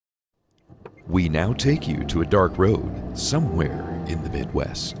We now take you to a dark road somewhere in the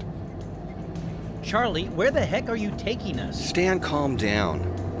Midwest. Charlie, where the heck are you taking us? Stan, calm down.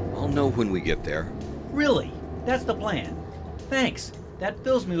 I'll know when we get there. Really? That's the plan. Thanks. That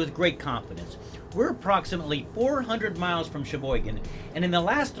fills me with great confidence. We're approximately 400 miles from Sheboygan, and in the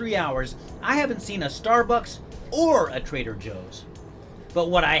last 3 hours, I haven't seen a Starbucks or a Trader Joe's. But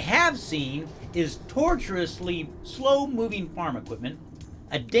what I have seen is torturously slow-moving farm equipment,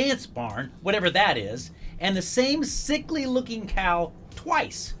 a dance barn, whatever that is, and the same sickly-looking cow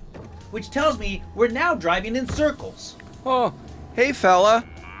twice, which tells me we're now driving in circles. Oh, hey, fella.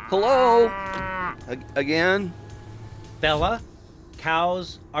 Hello? Again? Fella?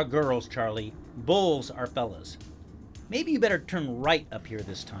 Cows are girls, Charlie. Bulls are fellas. Maybe you better turn right up here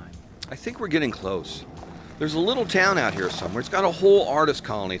this time. I think we're getting close. There's a little town out here somewhere. It's got a whole artist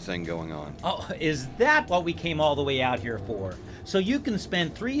colony thing going on. Oh, is that what we came all the way out here for? So you can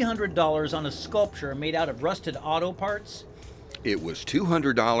spend $300 on a sculpture made out of rusted auto parts? It was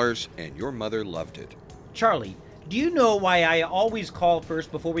 $200, and your mother loved it. Charlie, do you know why I always call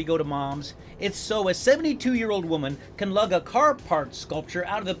first before we go to Mom's? It's so a 72-year-old woman can lug a car part sculpture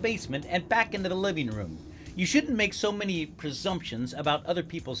out of the basement and back into the living room. You shouldn't make so many presumptions about other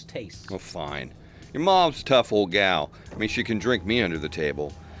people's tastes. Oh, fine. Your mom's a tough old gal. I mean, she can drink me under the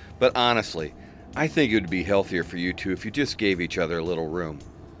table. But honestly, I think it would be healthier for you two if you just gave each other a little room.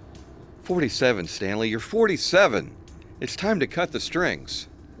 47, Stanley. You're 47. It's time to cut the strings.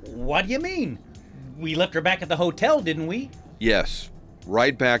 What do you mean? We left her back at the hotel, didn't we? Yes,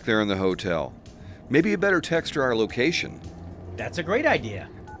 right back there in the hotel. Maybe you better text her our location. That's a great idea.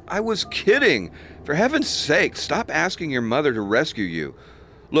 I was kidding. For heaven's sake, stop asking your mother to rescue you.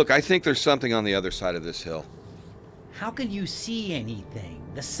 Look, I think there's something on the other side of this hill. How can you see anything?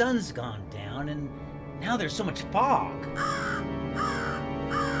 The sun's gone down and now there's so much fog.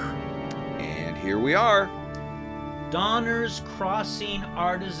 And here we are. Donner's Crossing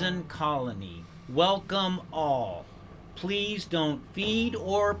Artisan Colony. Welcome all. Please don't feed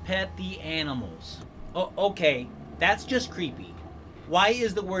or pet the animals. Oh, okay, that's just creepy. Why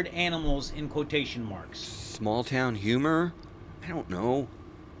is the word animals in quotation marks? Small town humor? I don't know.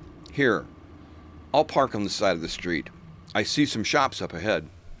 Here, I'll park on the side of the street. I see some shops up ahead.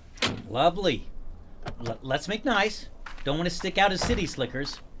 Lovely. Let's make nice. Don't want to stick out as city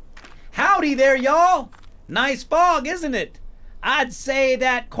slickers. Howdy there, y'all. Nice fog, isn't it? I'd say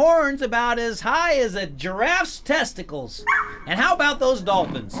that corn's about as high as a giraffe's testicles. And how about those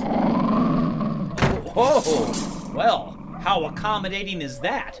dolphins? Whoa, well, how accommodating is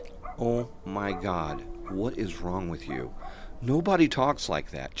that? Oh my God, what is wrong with you? Nobody talks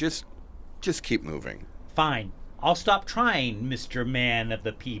like that. Just keep moving. Fine, I'll stop trying, Mr. Man of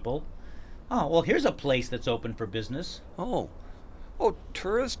the People. Oh, well, here's a place that's open for business. Oh,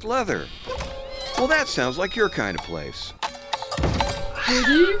 tourist leather. Well, that sounds like your kind of place. Good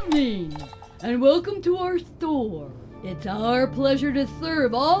evening, and welcome to our store. It's our pleasure to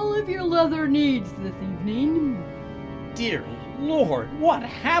serve all of your leather needs this evening. Dear Lord, what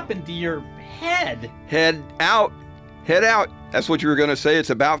happened to your head? Head out. Head out. That's what you were going to say. It's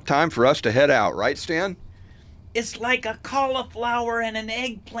about time for us to head out, right, Stan? It's like a cauliflower and an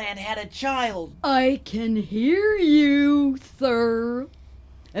eggplant had a child. I can hear you, sir.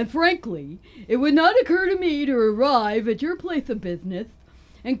 And frankly, it would not occur to me to arrive at your place of business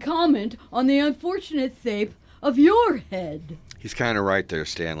and comment on the unfortunate shape of your head. He's kind of right there,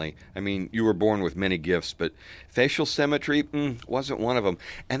 Stanley. I mean, you were born with many gifts, but facial symmetry wasn't one of them.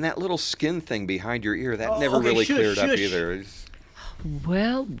 And that little skin thing behind your ear, that never really cleared up either.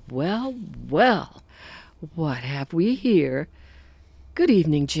 Well, what have we here? Good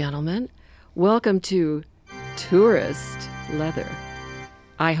evening, gentlemen. Welcome to Tourist Leather.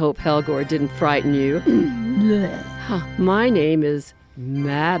 I hope Helgor didn't frighten you. My name is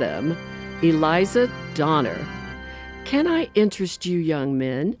Madam Eliza Donner. Can I interest you young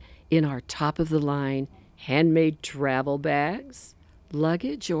men in our top-of-the-line handmade travel bags,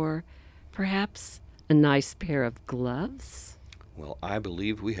 luggage, or perhaps a nice pair of gloves? Well, I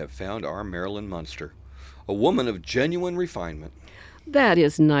believe we have found our Marilyn Munster, a woman of genuine refinement. That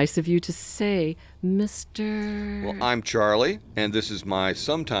is nice of you to say, Mr. Well, I'm Charlie, and this is my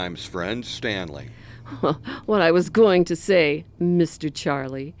sometimes friend, Stanley. What I was going to say, Mr.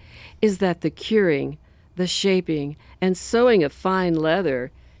 Charlie, is that the curing, the shaping, and sewing of fine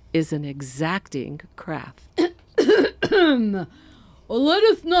leather is an exacting craft. Well, let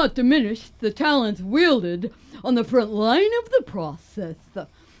us not diminish the talents wielded on the front line of the process,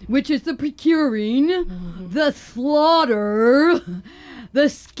 which is the procuring, the slaughter, the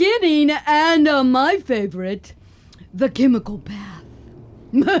skinning, and my favorite, the chemical bath.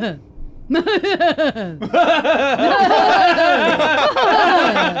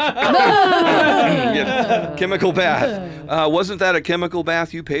 Yeah, chemical bath. Wasn't that a chemical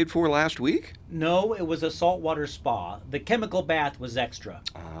bath you paid for last week? No, it was a saltwater spa. The chemical bath was extra.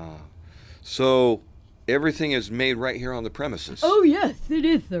 So everything is made right here on the premises. Oh, yes, it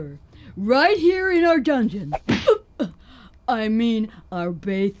is, sir. Right here in our dungeon. I mean, our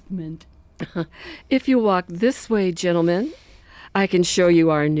basement. If you walk this way, gentlemen, I can show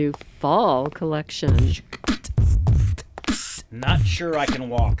you our new fall collection. Not sure I can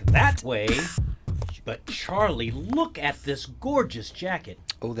walk that way. But Charlie, look at this gorgeous jacket.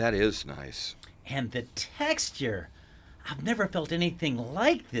 Oh, that is nice. And the texture. I've never felt anything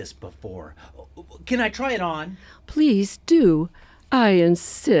like this before. Can I try it on? Please do. I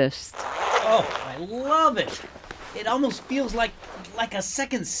insist. Oh, I love it. It almost feels like a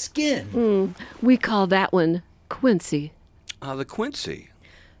second skin. We call that one Quincy. The Quincy.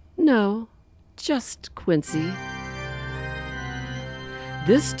 No, just Quincy.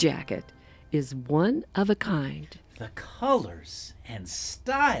 This jacket is one of a kind. The colors and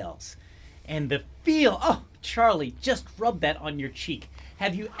styles and the feel. Oh, Charlie, just rub that on your cheek.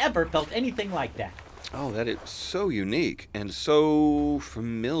 Have you ever felt anything like that? Oh, that is so unique and so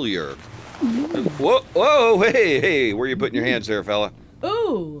familiar. Whoa, hey, where are you putting your hands there, fella?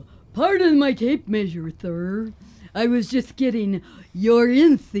 Oh, pardon my tape measure, sir. I was just getting your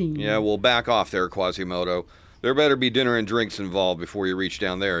inseam. Yeah, well, back off there, Quasimodo. There better be dinner and drinks involved before you reach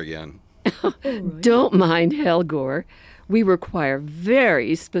down there again. Right. Don't mind Helgor. We require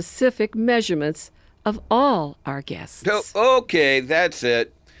very specific measurements of all our guests. Okay, that's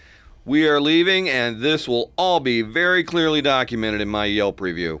it. We are leaving, and this will all be very clearly documented in my Yelp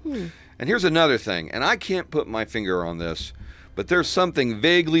review. And here's another thing, and I can't put my finger on this, but there's something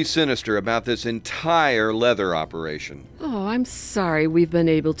vaguely sinister about this entire leather operation. Oh, I'm sorry we've been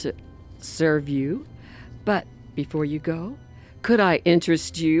able to serve you. But before you go, could I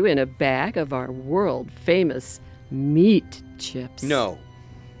interest you in a bag of our world-famous meat chips? No.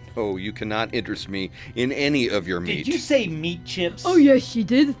 Oh, you cannot interest me in any of your meat. Did you say meat chips? Oh, yes, she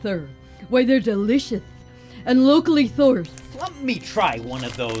did, sir. Why, they're delicious and locally sourced. Let me try one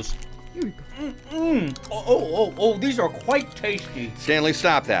of those. Here we go. Oh, these are quite tasty. Stanley,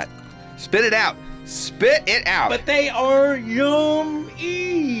 stop that. Spit it out. Spit it out. But they are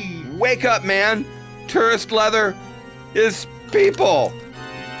yummy. Wake up, man. Tourist leather is people.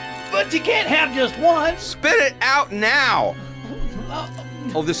 But you can't have just one. Spit it out now.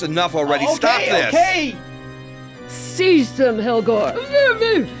 Oh, this is enough already. Okay, Stop this. Okay. Seize them, Helgor!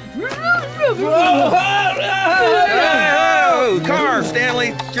 Oh, car,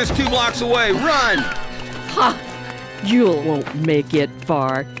 Stanley. Just 2 blocks away. Run. Ha! You won't make it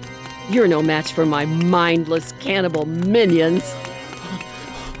far. You're no match for my mindless cannibal minions.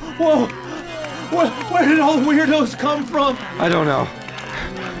 Whoa. Where did all the weirdos come from? I don't know.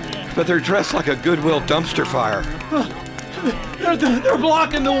 But they're dressed like a Goodwill dumpster fire. They're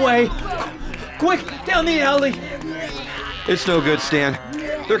blocking the way. Quick, down the alley. It's no good, Stan.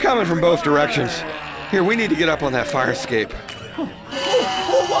 They're coming from both directions. Here, we need to get up on that fire escape.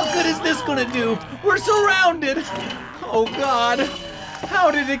 Oh, what good is this gonna do? We're surrounded. Oh, God. How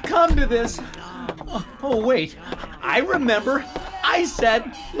did it come to this? Oh, wait. I remember. I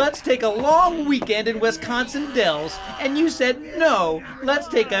said, let's take a long weekend in Wisconsin Dells, and you said, no, let's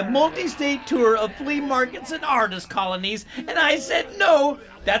take a multi-state tour of flea markets and artist colonies, and I said, no,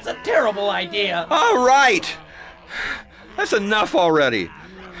 that's a terrible idea. All right. That's enough already.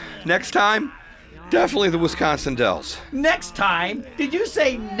 Next time, definitely the Wisconsin Dells. Next time? Did you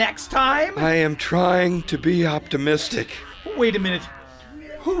say next time? I am trying to be optimistic. Wait a minute.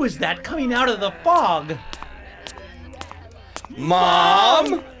 Who is that coming out of the fog?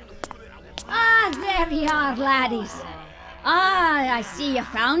 Mom? There you are, laddies. I see you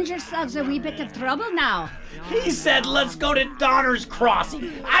found yourselves a wee bit of trouble now. He said, let's go to Donner's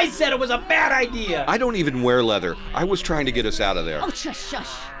Crossing. I said it was a bad idea. I don't even wear leather. I was trying to get us out of there. Oh, shush.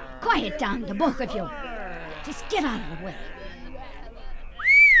 Quiet down, the both of you. Just get out of the way.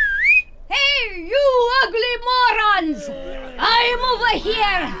 Hey, you ugly morons! I'm over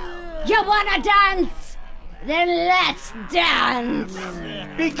here. You wanna dance? Then let's dance.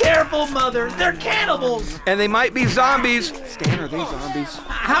 Be careful, Mother. They're cannibals. And they might be zombies. Stan, are they zombies?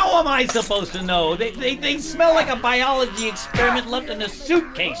 How am I supposed to know? They smell like a biology experiment left in a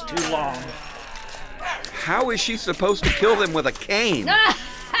suitcase too long. How is she supposed to kill them with a cane?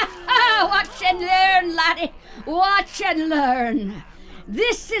 Watch and learn, laddie. Watch and learn.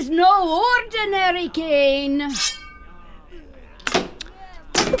 This is no ordinary cane.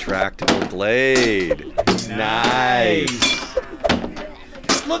 Retractable blade. Nice.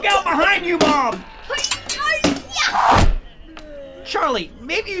 Look out behind you, Mom! Charlie,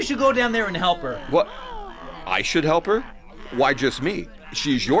 maybe you should go down there and help her. What? I should help her? Why just me?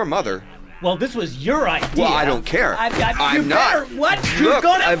 She's your mother. Well, this was your idea. Well, I don't care. I'm not. What? You're Look,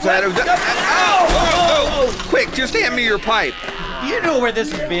 gonna... I've had a... Oh! Quick, just hand me your pipe. You know where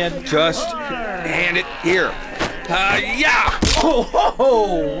this has been. Just hand it here. Yeah!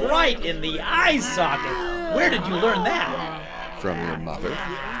 Oh, right in the eye socket. Where did you learn that? From your mother.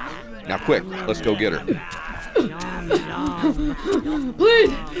 Now quick, let's go get her.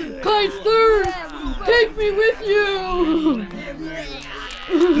 Please, kind sirs, take me with you.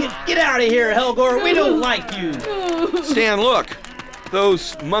 Get out of here, Helgor. We don't like you. Stan, look.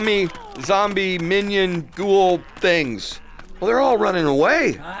 Those mummy, zombie, minion, ghoul things. Well, they're all running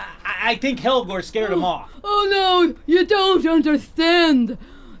away. I think Helgor scared them off. Oh no, you don't understand.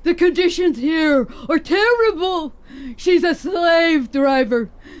 The conditions here are terrible. She's a slave driver.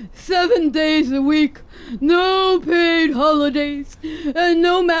 7 days a week, no paid holidays, and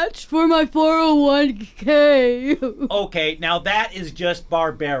no match for my 401k. Okay, now that is just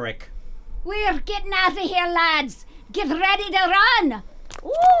barbaric. We're getting out of here, lads. Get ready to run.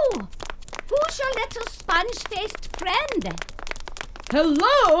 Ooh, who's your little sponge-faced friend?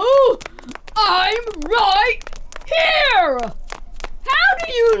 Hello? I'm right here! How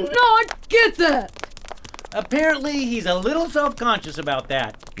do you not get that? Apparently, he's a little self-conscious about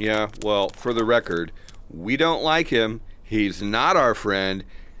that. Yeah, well, for the record, we don't like him. He's not our friend.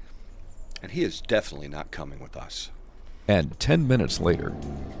 And he is definitely not coming with us. And 10 minutes later,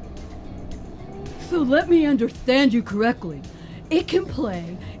 So let me understand you correctly. It can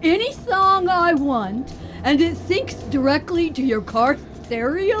play any song I want, and it syncs directly to your car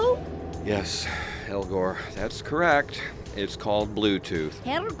stereo? Yes, Elgor, that's correct. It's called Bluetooth.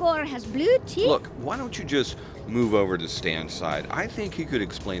 Helgor has blue teeth. Look, why don't you just move over to Stan's side? I think he could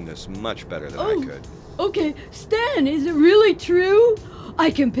explain this much better than I could. Okay, Stan, is it really true? I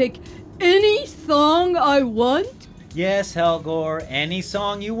can pick any song I want? Yes, Helgor, any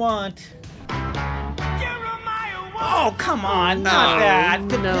song you want. Oh, come on, not that.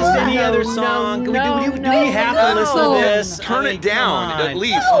 Just any other song. Do we have to listen to this? Turn it down, at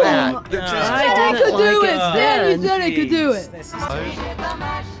least No. that. I could do it. Stan, you said I could do it.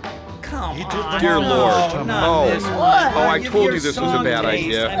 Come on. Dear Lord. not this one. I told Your you this was a song bad taste.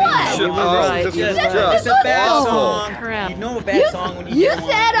 idea. I mean, What? Shit, you oh, right. this is It's just a bad awful. song. Crap. You know a bad song when you You hear one.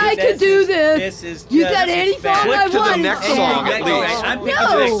 said I could do this. Is You just said any bad. song I Click to the wanted. next Stan. song, at Okay, least. I'm picking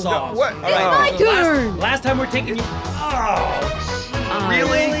No. the next song. What? All It's my turn. Last time we're taking you.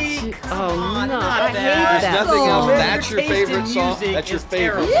 Really? Oh, no. Not I hate that. that There's nothing else. song. That's your Taste in favorite song? music That's your is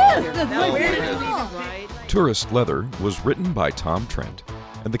favorite terrible. Yes, song? that's Now, my where favorite did song. Tourist Leather was written by Tom Trent,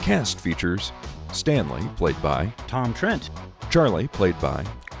 and the cast features Stanley, played by Tom Trent. Charlie, played by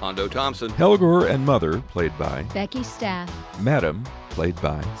Hondo Thompson. Helgor, and Mother, played by Becky Stapf. Madam, played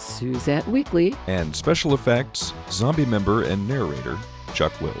by, Suzette Weakley. and special effects, zombie member and narrator,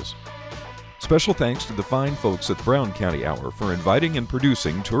 Chuck Wills. Special thanks to the fine folks at the Brown County Hour for inviting and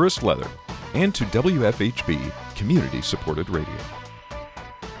producing Tourist Leather, and to WFHB Community Supported Radio.